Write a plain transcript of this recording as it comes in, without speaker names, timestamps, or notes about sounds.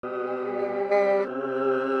Welcome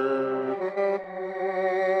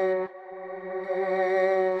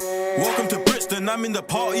to Brixton, I'm in the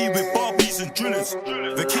party with Barbies and drillers.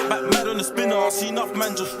 The kick back mad on the spinner, I see enough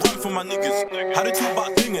man just run for my niggas. How they talk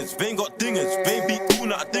about dingers, they ain't got dingers, they ain't beat cool,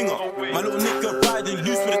 not a dinger. My little nigga riding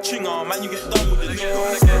loose with a chinger, man, you get done with the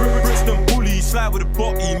nigga. Brixton bully, slide with a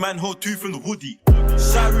body, man, hold two from the woody.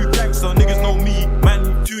 Shiru gangster, niggas know me,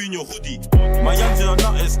 man, two in your hoodie. My youngs in a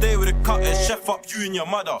nutter, stay with the cutters, chef up you and your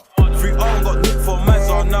mother. 3 arm got nicked for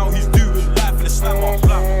Mazza, now he's doing life in the slammer.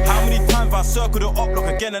 How many times I circle the up block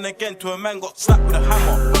again and again till a man got slapped with a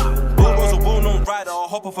hammer? Bobo's a well-known rider, I'll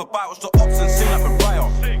hop off a bike, watch the ops and sing like a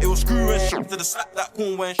riot. It was screw and shit to the slap that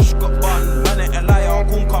corn when shh got bun. Man ain't a liar,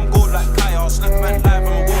 corn come gold like Kaya. Slap man live,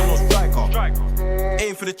 I'm a well-known striker.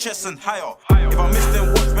 Aim for the chest and higher. If I miss them,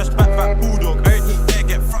 watch best back bulldog, everything there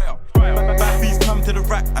get fryer. Bad bees come to the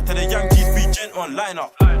rack, I tell the young G's be gent on line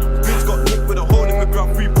up. Vince got nicked with a hole in the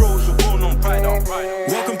ground, 3 bros, a well-known rider.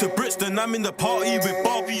 Welcome to Brixton, I'm in the party with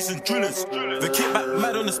Barbies and drillers. The kick back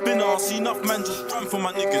mad on the spinner, I see enough man just run for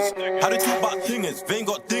my niggas. How they talk about dingers, they ain't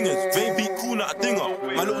got dingers, they ain't beat cool, not a dinger.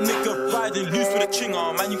 My little nigga riding loose with a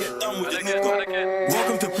chinger, man, you get done with the nigga.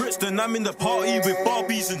 Welcome to Brixton, I'm in the party with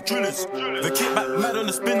Barbies and drillers. The kick back mad on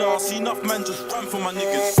the spinner, I see enough man just run for my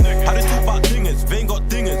niggas. How they talk about dingers, they ain't got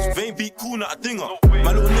dingers, they ain't beat cool, not a dinger.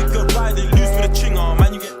 My little nigga riding loose with a chinger,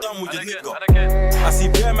 man, you get done with the nigga. I see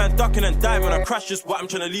bear man ducking and diving, I crash just what I'm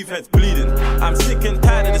trying to leave heads bleeding. I'm sick and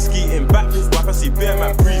tired of the skeeting, backwards wipe, I see bear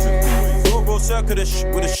man breathing. Bro, circle the shh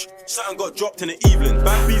with a shh, something got dropped in the evening.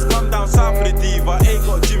 Bad bees come down south for the diva, ain't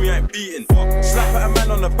got Jimmy, I ain't beating. Slap at a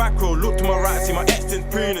man on the back row, look to my right, see my ex-tin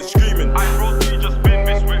praying and screaming. I roll 3, just spin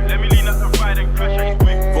this whip, let me lean at the right and crash at his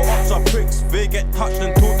wing. For ops are pricks, they get touched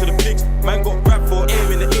and talk to the pigs. Man got grabbed for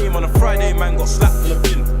aiming the aim on a Friday, man got slapped in the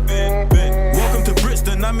bin. Welcome to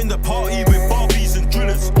Brixton, I'm in the party with